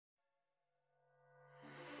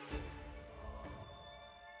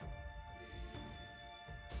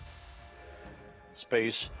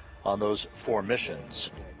space on those 4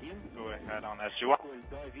 missions. Go ahead on SG1.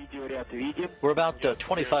 We're about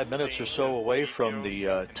 25 minutes or so away from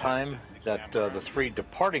the time that the 3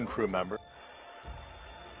 departing crew members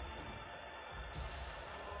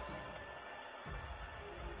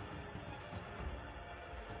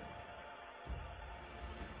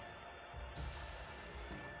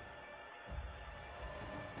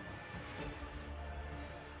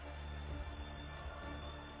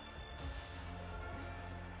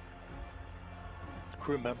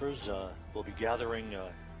will be gathering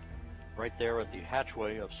right there at the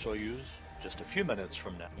hatchway of Soyuz just a few minutes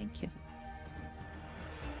from now. Thank you.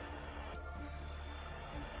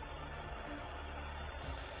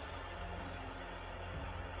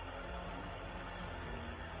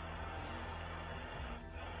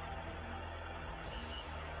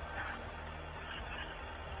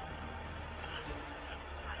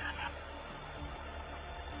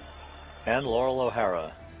 And Loral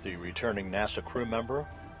O'Hara, the returning NASA crew member,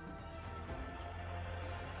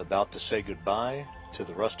 about to say goodbye to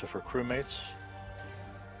the rest of her crewmates.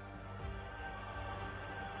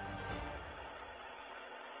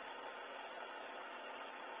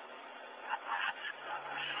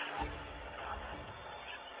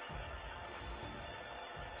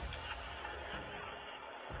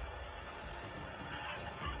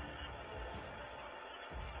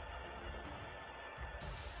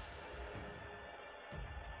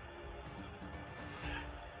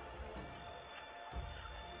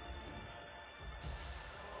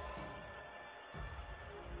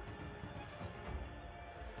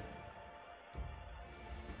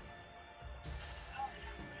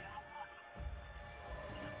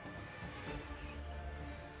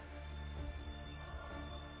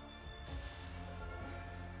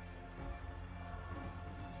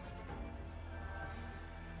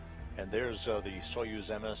 And there's the Soyuz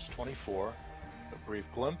MS-24, a brief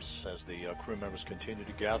glimpse as the crew members continue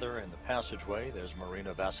to gather in the passageway. There's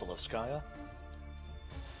Marina Vasilevskaya.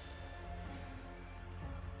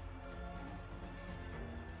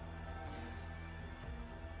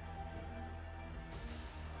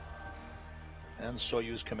 And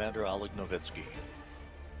Soyuz Commander Oleg Novitskiy.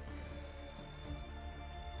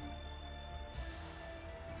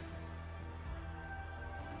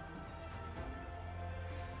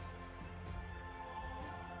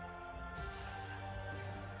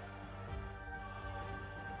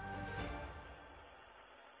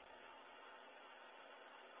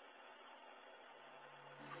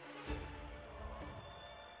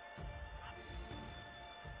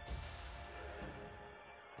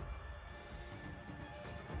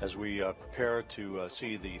 As we prepare to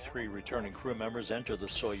see the 3 returning crew members enter the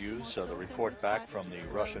Soyuz, the report back from the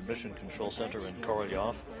Russian Mission Control Center in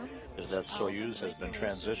Korolyov is that Soyuz has been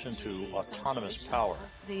transitioned to autonomous power.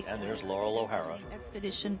 And there's Loral O'Hara.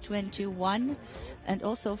 Expedition 21, and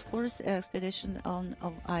also, of course, expedition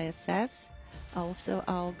of ISS. Also,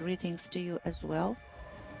 our greetings to you as well,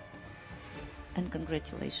 and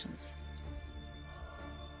congratulations.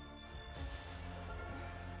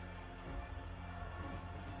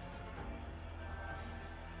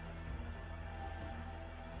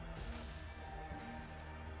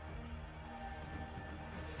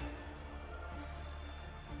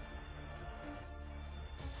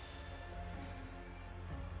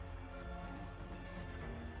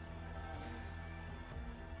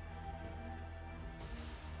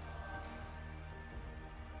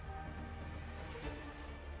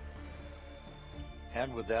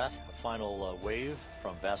 And with that, a final wave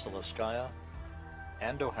from Vasilevskaya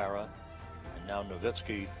and O'Hara, and now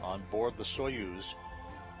Novitskiy on board the Soyuz,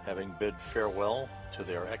 having bid farewell to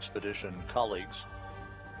their expedition colleagues.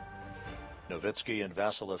 Novitskiy and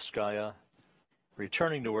Vasilevskaya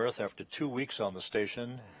returning to Earth after 2 weeks on the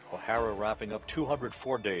station, O'Hara wrapping up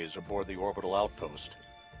 204 days aboard the orbital outpost.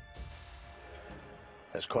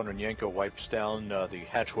 As Kononenko wipes down the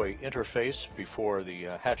hatchway interface before the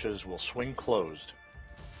hatches will swing closed.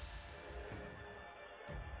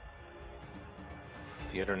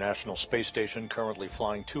 The International Space Station currently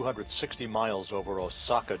flying 260 miles over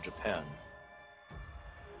Osaka, Japan.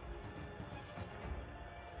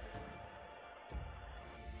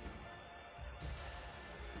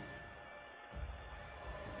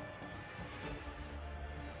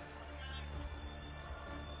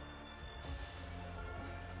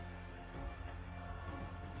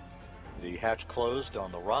 The hatch closed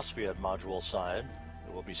on the Roscosmos module side.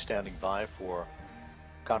 It will be standing by for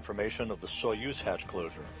confirmation of the Soyuz hatch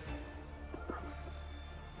closure.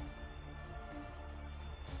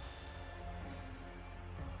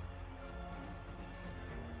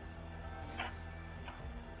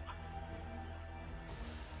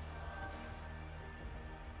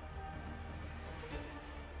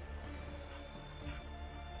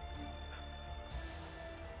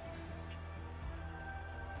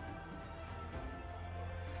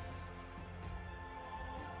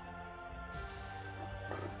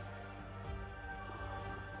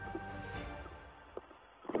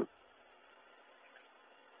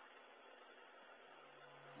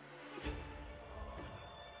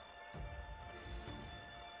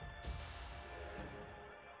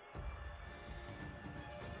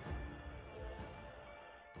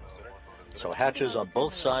 So hatches on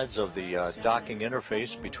both sides of the docking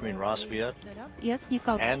interface between Rassvet Yes,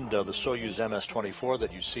 Nicole. and the Soyuz MS-24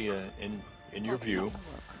 that you see in your view.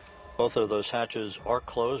 Both of those hatches are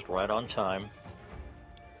closed right on time,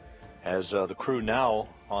 as the crew now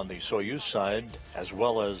on the Soyuz side, as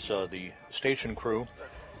well as the station crew,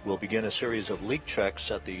 will begin a series of leak checks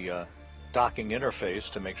at the docking interface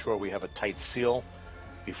to make sure we have a tight seal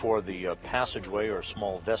before the passageway or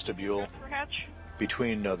small vestibule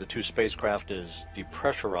between the two spacecraft is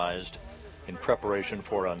depressurized in preparation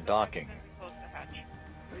for undocking. Close the hatch.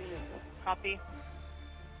 Copy.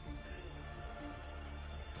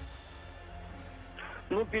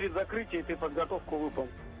 Ну, перед закрытием ты подготовку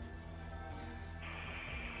выполнил.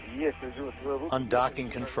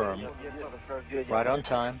 Undocking confirmed. Right on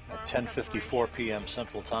time at 10:54 p.m.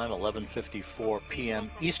 Central Time, 11:54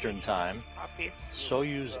 p.m. Eastern Time. Copy.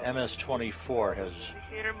 Soyuz MS-24 has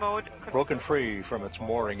Theater mode. broken free from its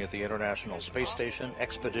mooring at the International Space Station.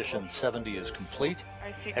 Expedition 70 is complete.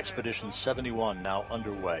 I see. Expedition 71 now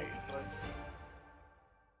underway.